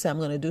me. When I say I'm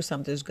going to do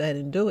something, just go ahead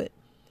and do it.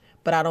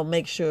 But I don't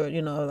make sure,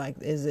 like,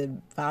 is it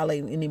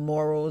violating any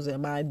morals?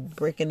 Am I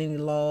breaking any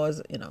laws?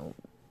 The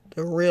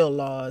real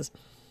laws.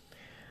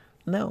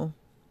 No.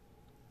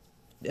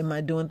 Am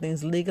I doing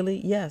things legally?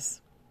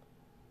 Yes.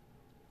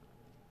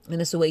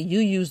 And it's the way you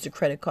use the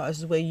credit cards.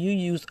 It's the way you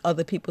use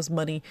other people's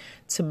money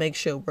to make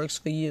sure it works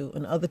for you.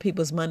 And other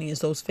people's money is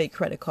those fake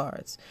credit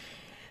cards.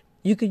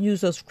 You can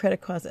use those credit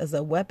cards as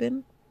a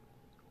weapon,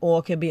 or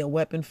it can be a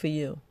weapon for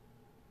you.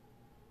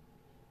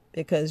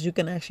 Because you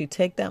can actually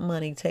take that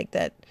money, take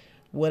that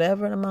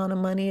whatever amount of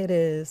money it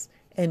is,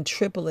 and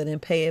triple it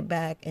and pay it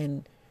back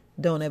and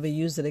don't ever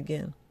use it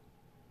again.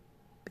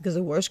 Because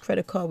the worst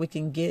credit card we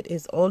can get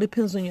is all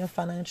depends on your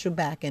financial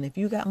back. And if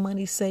you got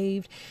money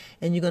saved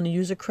and you're going to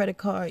use a credit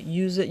card,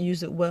 use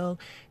it well.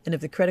 And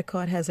if the credit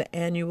card has an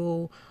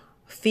annual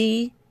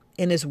fee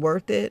and it's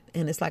worth it,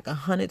 and it's like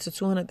 $100,000 to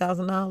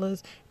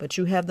 $200,000, but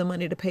you have the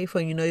money to pay for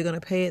it, you know you're going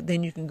to pay it,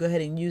 then you can go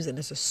ahead and use it. And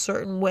it's a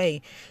certain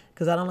way,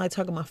 because I don't like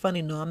talking about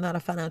funny. No, I'm not a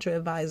financial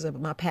advisor, but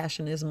my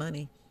passion is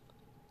money.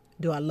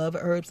 Do I love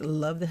herbs? I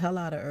love the hell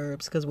out of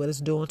herbs, because what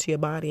it's doing to your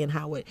body and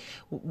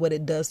what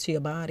it does to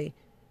your body.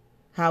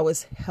 How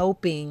it's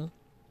helping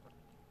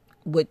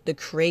with the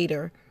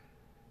Creator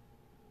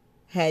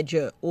had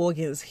your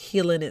organs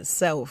healing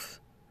itself,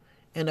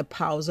 and the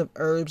powers of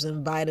herbs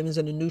and vitamins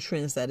and the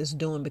nutrients that it's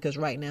doing, because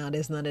right now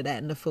there's none of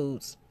that in the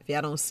foods. If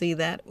y'all don't see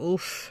that,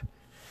 oof.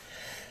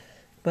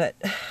 But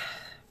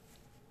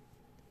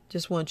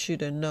just want you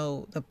to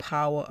know the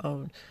power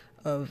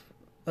of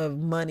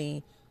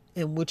money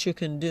and what you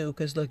can do.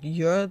 Because look,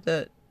 you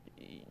already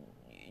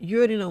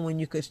know when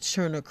you could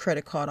turn a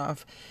credit card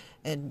off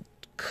and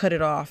cut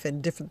it off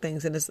and different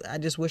things. And I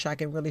just wish I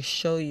could really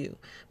show you.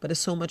 But there's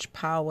so much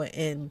power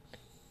in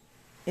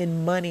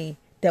money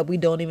that we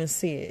don't even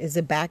see it. Is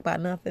it backed by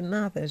nothing?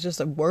 Nothing. It's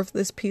just a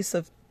worthless piece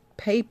of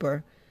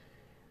paper.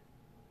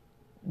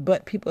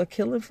 But people are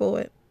killing for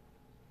it.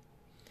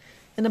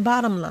 And the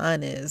bottom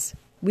line is,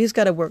 we just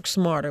got to work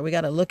smarter. We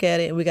got to look at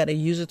it and we got to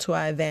use it to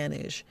our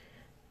advantage.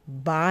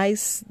 I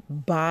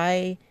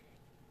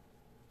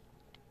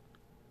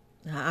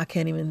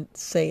can't even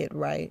say it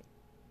right.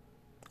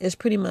 It's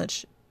pretty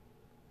much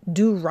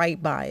do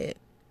right by it.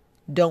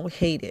 Don't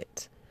hate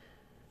it.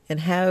 And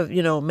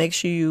make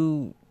sure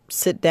you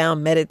sit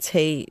down,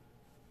 meditate,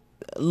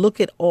 look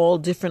at all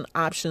different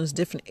options,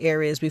 different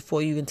areas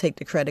before you can take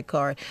the credit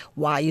card.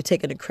 Why are you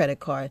taking the credit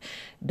card?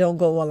 Don't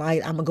go, well,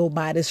 I'm going to go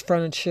buy this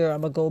furniture.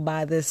 I'm going to go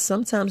buy this.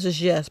 Sometimes it's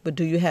yes, but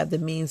do you have the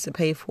means to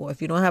pay for it?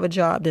 If you don't have a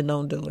job, then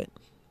don't do it.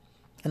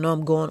 I know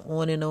I'm going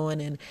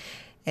on,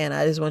 and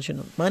I just want you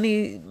to know,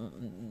 money,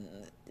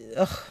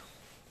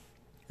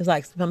 it's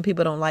like some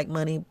people don't like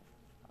money.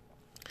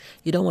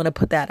 You don't want to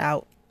put that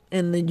out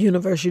in the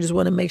universe. You just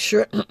want to make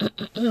sure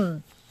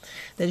that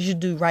you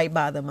do right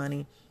by the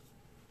money.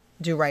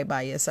 Do right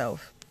by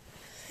yourself.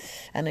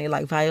 I know you're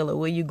like, Viola,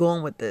 where you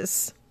going with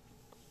this?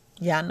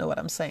 Yeah, I know what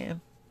I'm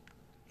saying.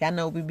 Yeah, I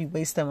know we be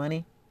wasting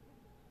money.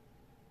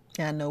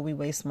 Yeah, I know we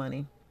waste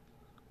money.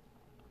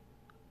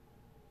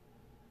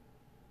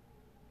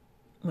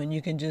 When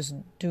you can just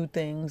do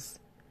things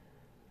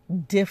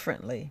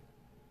differently.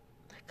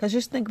 Because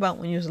just think about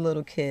when you was a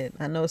little kid.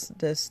 I know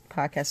this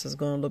podcast is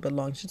going a little bit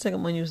long. Just think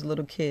of when you was a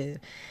little kid.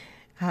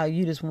 How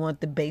you just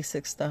want the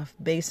basic stuff,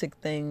 basic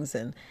things.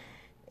 And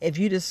if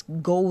you just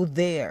go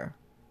there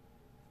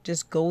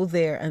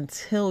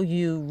until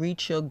you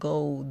reach your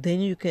goal,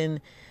 then you can,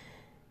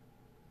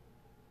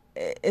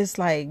 it's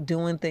like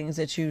doing things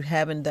that you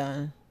haven't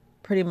done.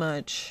 Pretty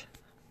much,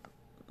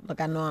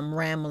 look, I know I'm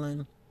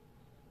rambling,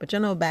 but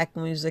back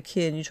when you was a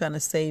kid, you're trying to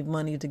save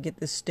money to get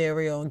the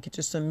stereo and get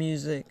you some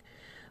music.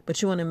 But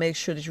you want to make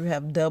sure that you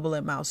have double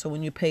amount. So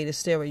when you pay the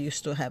stereo, you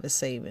still have a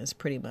savings,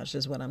 pretty much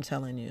is what I'm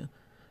telling you.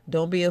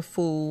 Don't be a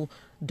fool.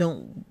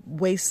 Don't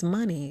waste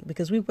money,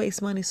 because we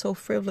waste money so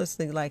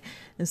frivolously. Like,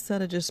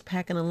 instead of just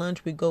packing a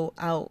lunch, we go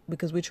out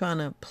because we're trying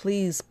to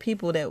please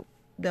people that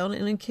don't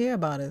even care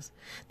about us,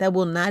 that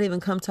will not even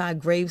come to our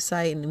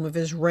gravesite, and if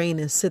it's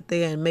raining, sit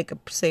there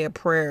and say a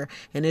prayer,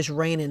 and it's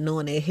raining,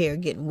 knowing their hair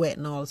getting wet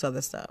and all this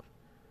other stuff.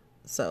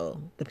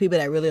 So the people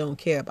that really don't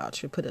care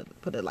about you, put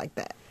it like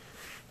that.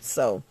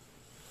 So,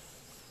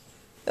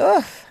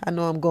 I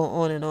know I'm going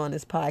on and on.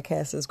 This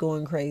podcast is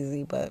going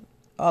crazy, but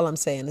all I'm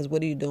saying is,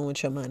 what are you doing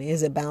with your money?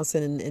 Is it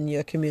bouncing in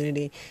your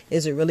community?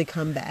 Is it really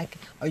come back?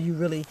 Are you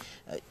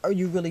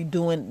really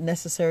doing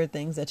necessary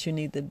things that you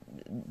need to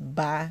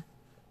buy?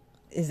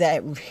 Is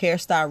that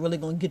hairstyle really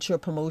going to get you a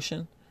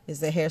promotion? Is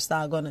the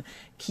hairstyle going to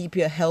keep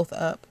your health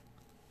up?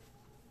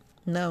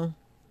 No,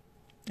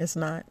 it's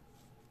not.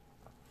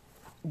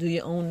 Do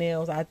your own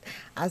nails. I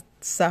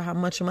saw how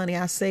much money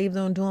I saved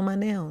on doing my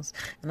nails,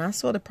 and I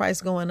saw the price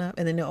going up,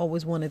 and then they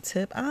always want a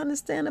tip. I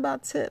understand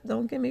about tip.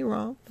 Don't get me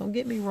wrong.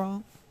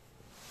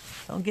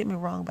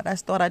 But I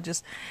thought I'd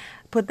just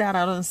put that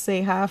out and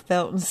say how I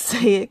felt and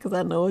say it, because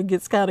I know it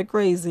gets kind of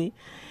crazy.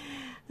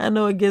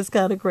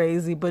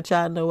 But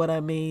y'all know what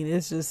I mean.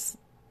 It's just,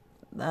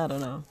 I don't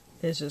know.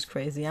 It's just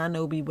crazy. I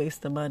know we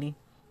waste the money.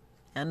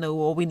 I know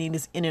all we need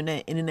is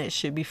internet. Internet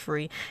should be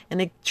free.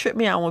 And it tripped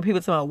me out when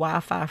people talk about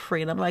Wi-Fi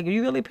free. And I'm like, are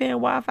you really paying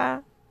Wi-Fi?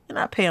 You're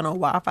not paying on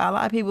Wi-Fi. A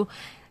lot of people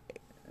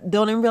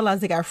don't even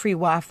realize they got free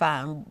Wi-Fi.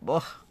 I'm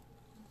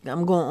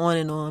going on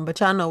and on. But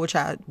y'all know what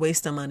y'all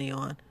wasting money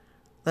on.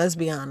 Let's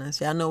be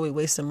honest. Y'all know we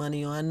wasting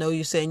money on. I know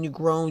you're saying you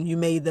grown, you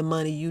made the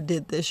money, you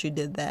did this, you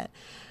did that.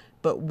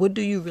 But what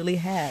do you really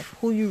have?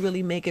 Who you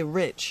really making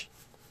rich?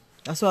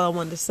 That's all I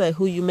wanted to say.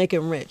 Who you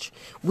making rich?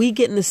 We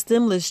getting the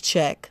stimulus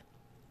check,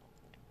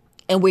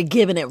 and we're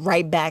giving it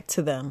right back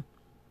to them.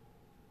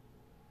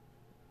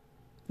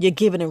 You're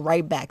giving it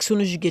right back. As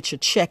soon as you get your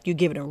check, you're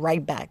giving it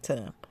right back to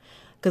them.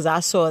 because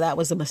I saw that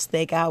was a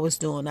mistake I was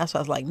doing. That's why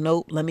I was like,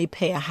 nope, let me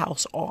pay a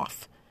house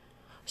off.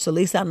 So at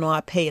least I know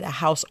I paid a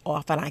house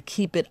off and I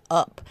keep it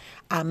up.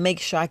 I make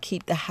sure I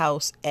keep the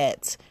house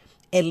at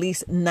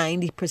least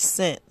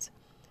 90%.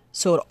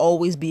 So it'll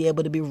always be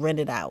able to be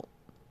rented out.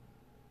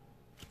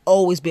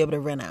 Always be able to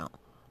rent out.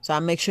 So I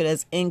make sure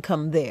there's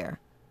income there.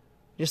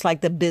 Just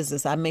like the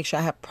business, I make sure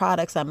I have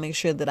products. I make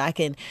sure that I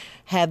can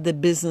have the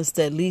business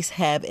to at least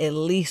have at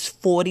least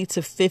 40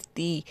 to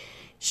 50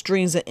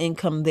 streams of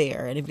income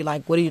there. And if you're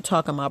like, what are you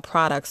talking about?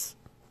 Products,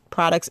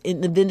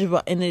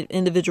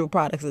 individual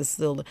products is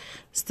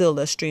still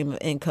a stream of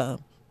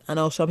income. I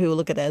know some people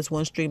look at that as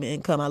one stream of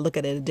income. I look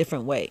at it a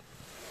different way.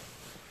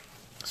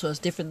 So it's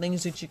different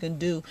things that you can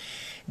do,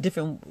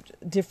 different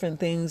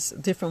things,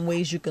 different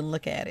ways you can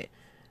look at it.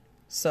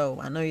 So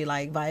I know you're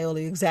like,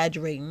 Viola,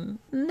 exaggerating.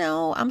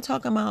 No, I'm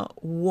talking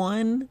about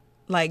one,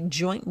 like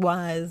joint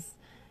wise,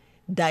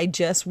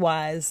 digest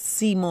wise,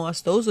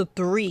 CMOS. Those are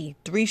three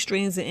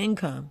streams of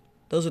income.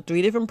 Those are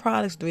 3 different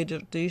products, three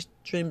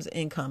streams of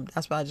income.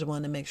 That's why I just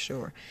wanted to make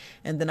sure.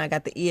 And then I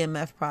got the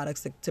EMF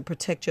products to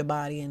protect your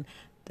body and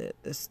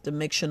to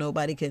make sure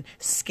nobody can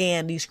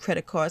scan these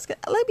credit cards.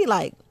 Let me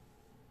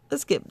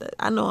let's get that.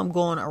 I know I'm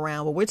going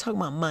around, but we're talking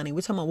about money.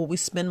 We're talking about what we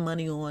spend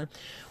money on.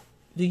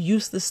 The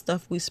useless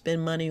stuff we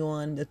spend money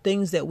on, the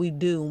things that we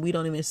do, and we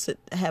don't even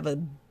have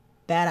a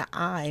bat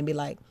eye and be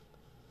like,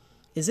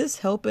 is this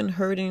helping,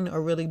 hurting,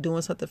 or really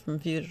doing something from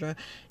the future?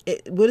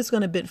 What is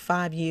going to be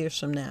 5 years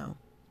from now?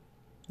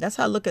 That's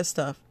how I look at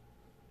stuff.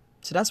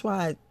 So that's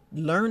why I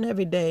learn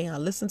every day. I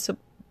listen to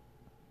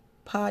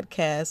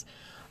podcasts.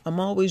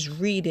 I'm always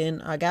reading.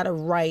 I got to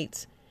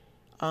write.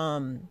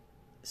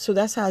 So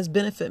that's how it's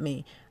benefit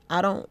me.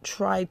 I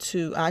try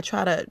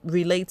to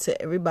relate to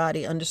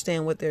everybody,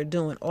 understand what they're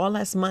doing. All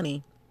that's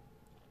money.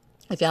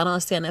 If y'all don't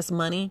understand that's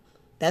money,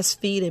 that's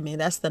feeding me.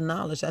 That's the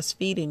knowledge that's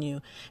feeding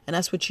you. And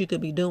that's what you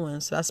could be doing.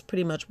 So that's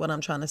pretty much what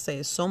I'm trying to say.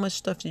 There's so much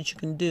stuff that you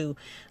can do.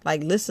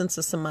 Like listen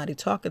to somebody,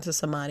 talking to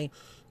somebody,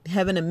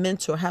 having a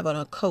mentor, having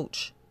a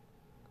coach.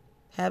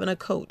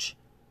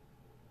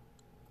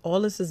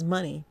 All this is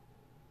money.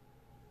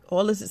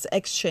 All this is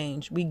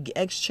exchange. We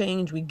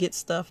exchange, we get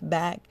stuff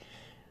back.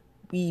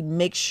 We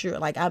make sure,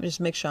 I just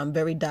make sure I'm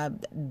very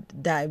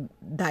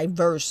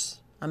diverse.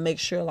 I make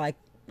sure, like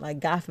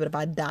God forbid, if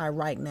I die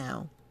right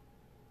now,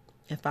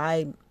 if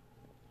I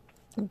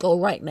go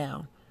right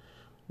now,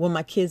 will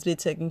my kids be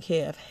taken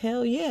care of?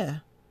 Hell yeah.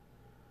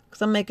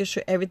 Because I'm making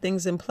sure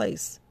everything's in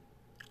place.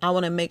 I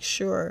want to make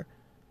sure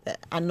that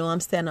I know I'm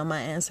standing on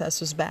my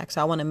ancestors' back. So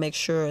I want to make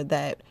sure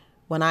that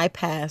when I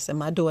pass and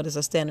my daughters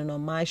are standing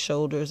on my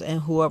shoulders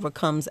and whoever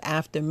comes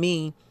after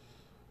me,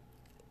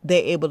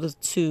 they're able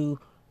to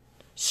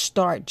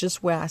start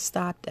just where I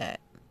stopped at.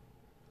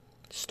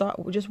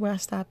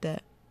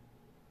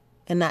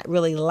 And not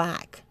really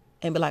lack.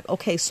 And be like,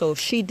 okay, so if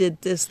she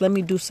did this, let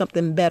me do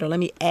something better. Let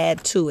me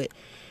add to it.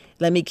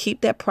 Let me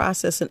keep that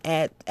process and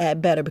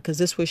add better, because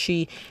this was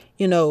she,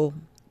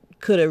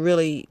 could have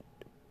really,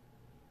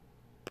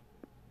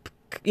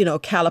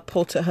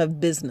 catapulted her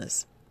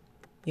business,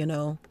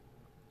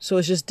 So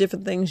it's just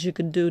different things you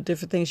can do,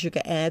 different things you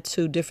can add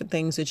to, different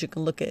things that you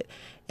can look at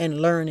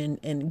and learn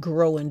and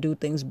grow and do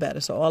things better.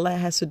 So all that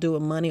has to do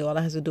with money, all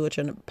that has to do with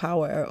your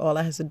power, all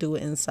that has to do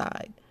with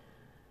inside.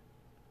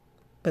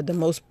 But the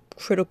most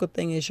critical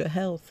thing is your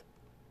health.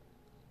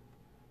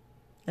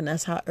 And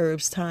that's how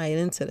herbs tie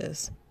into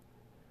this.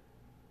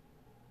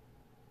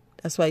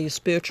 That's why your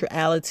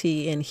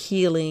spirituality and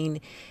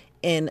healing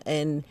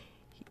and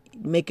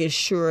making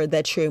sure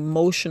that you're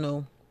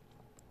emotional,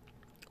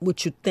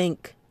 what you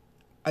think.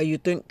 Are you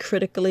think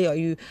critically? Are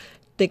you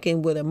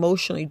thinking with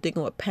emotion? Are you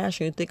thinking with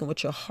passion? Are you thinking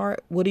with your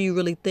heart? What are you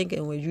really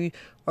thinking?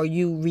 Are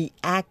you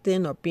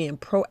reacting or being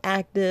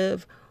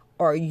proactive?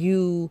 Are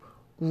you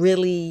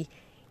really,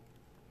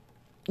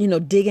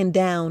 digging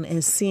down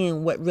and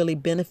seeing what really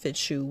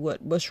benefits you?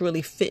 What's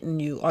really fitting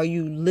you? Are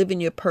you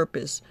living your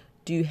purpose?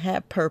 Do you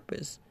have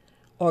purpose?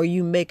 Are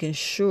you making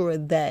sure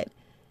that,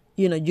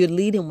 you're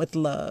leading with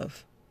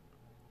love?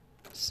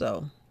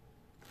 So,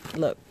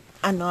 look,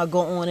 I know I go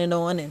on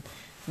and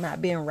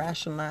not being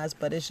rationalized,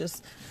 but it's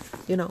just,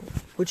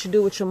 what you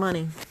do with your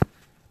money,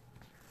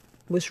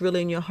 what's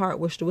really in your heart,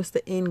 what's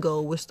the end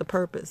goal, what's the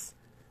purpose.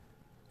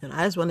 And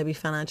I just want to be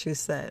financially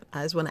set.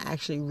 I just want to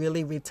actually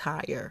really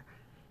retire.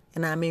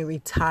 And I mean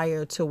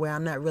retire to where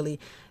I'm not really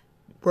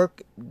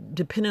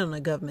dependent on the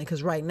government,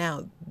 because right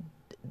now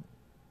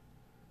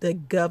the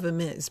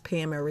government is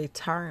paying my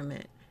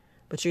retirement,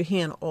 but you're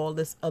hearing all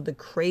this other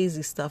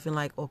crazy stuff and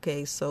like,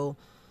 okay, so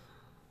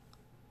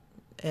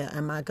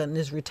am I going to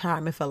just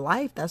retirement for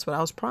life? That's what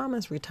I was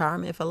promised,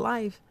 retirement for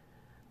life.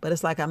 But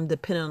it's like I'm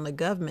dependent on the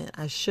government.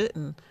 I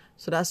shouldn't.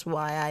 So that's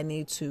why I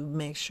need to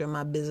make sure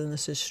my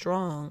business is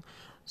strong.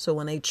 So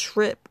when they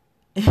trip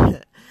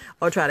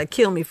or try to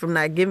kill me from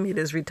not giving me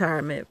this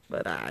retirement,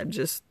 but I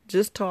just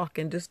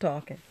talking.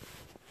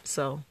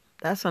 So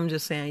that's what I'm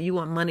just saying. You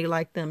want money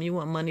like them. You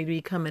want money to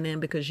be coming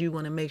in because you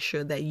want to make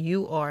sure that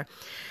you are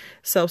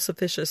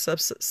self-sufficient,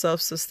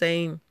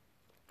 self-sustained,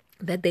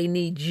 that they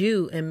need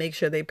you and make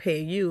sure they pay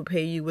you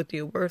with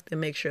your worth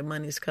and make sure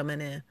money's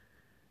coming in.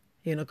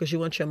 You know, because you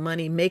want your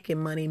money,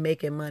 making money,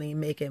 making money,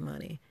 making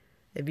money.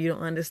 If you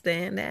don't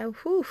understand that,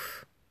 whew,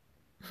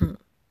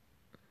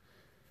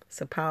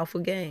 it's a powerful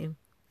game.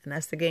 And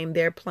that's the game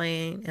they're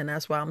playing. And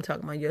that's why I'm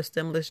talking about your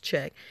stimulus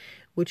check.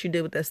 What you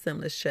did with that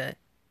stimulus check.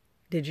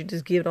 Did you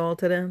just give it all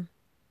to them?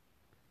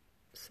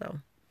 So,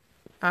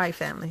 all right,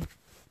 family.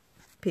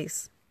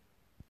 Peace.